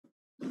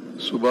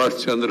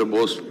Subhash Chandra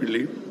Bose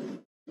Pilli.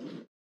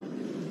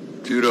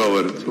 Zero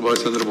hour.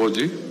 Subhash Chandra Bose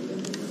ji.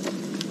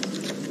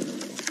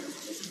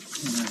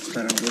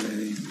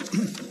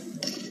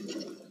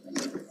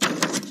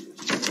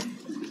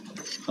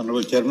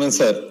 Honorable Chairman,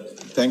 sir.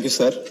 Thank you,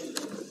 sir.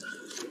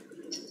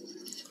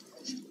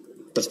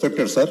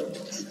 Respected sir,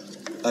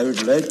 I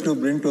would like to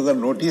bring to the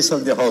notice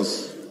of the House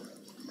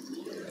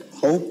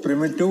how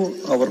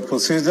primitive our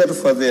procedure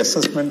for the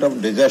assessment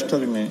of disaster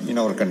in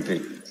our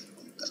country.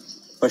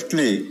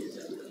 Firstly,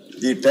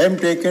 the time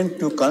taken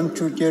to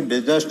constitute a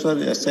disaster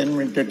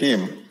assignment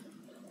team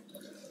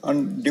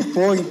and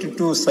deploy it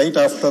to site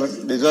after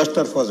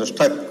disaster was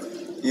struck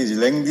is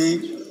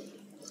lengthy,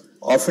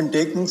 often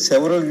taking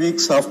several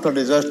weeks after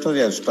disaster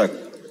has struck.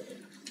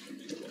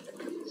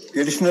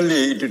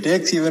 Additionally, it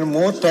takes even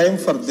more time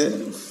for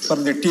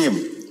the team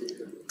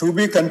to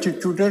be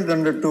constituted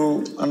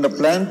and a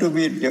plan to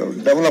be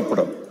developed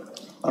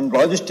and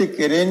logistic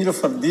arranged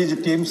for these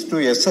teams to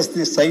assess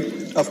the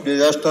site of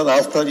disaster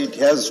after it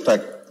has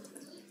struck.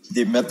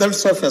 The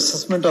methods of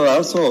assessment are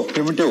also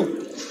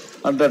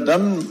primitive and are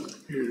done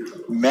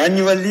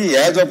manually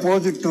as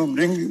opposed to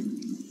being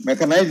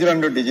mechanized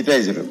and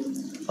digitized.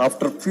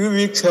 After a few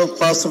weeks have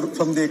passed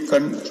from the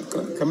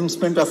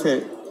commencement of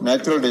a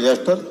natural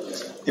disaster,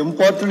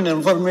 important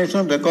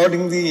information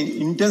regarding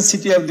the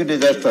intensity of the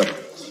disaster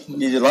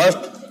is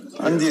lost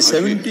and the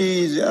 70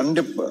 is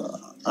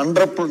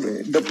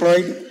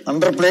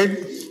underplayed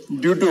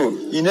due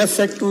to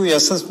ineffective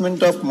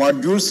assessment of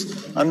modules,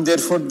 and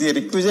therefore the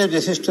requisite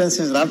assistance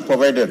is not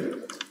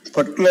provided.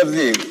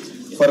 Particularly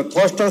for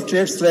coastal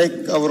states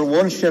like our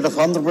own state of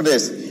Andhra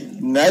Pradesh,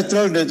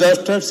 natural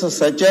disasters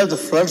such as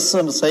floods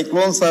and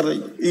cyclones are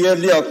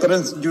yearly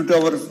occurrence due to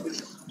our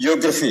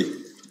geography.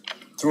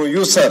 Through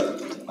you, sir,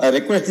 I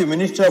request the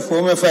Minister of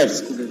Home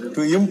Affairs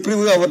to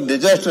improve our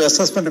disaster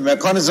assessment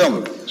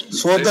mechanism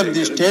so that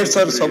the states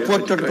are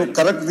supported to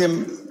correct the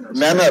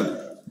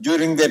manner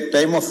during their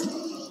time of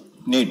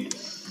need.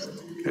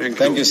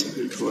 Thank you,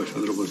 sir.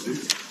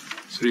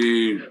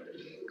 Sri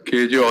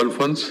KJ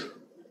Alphonse.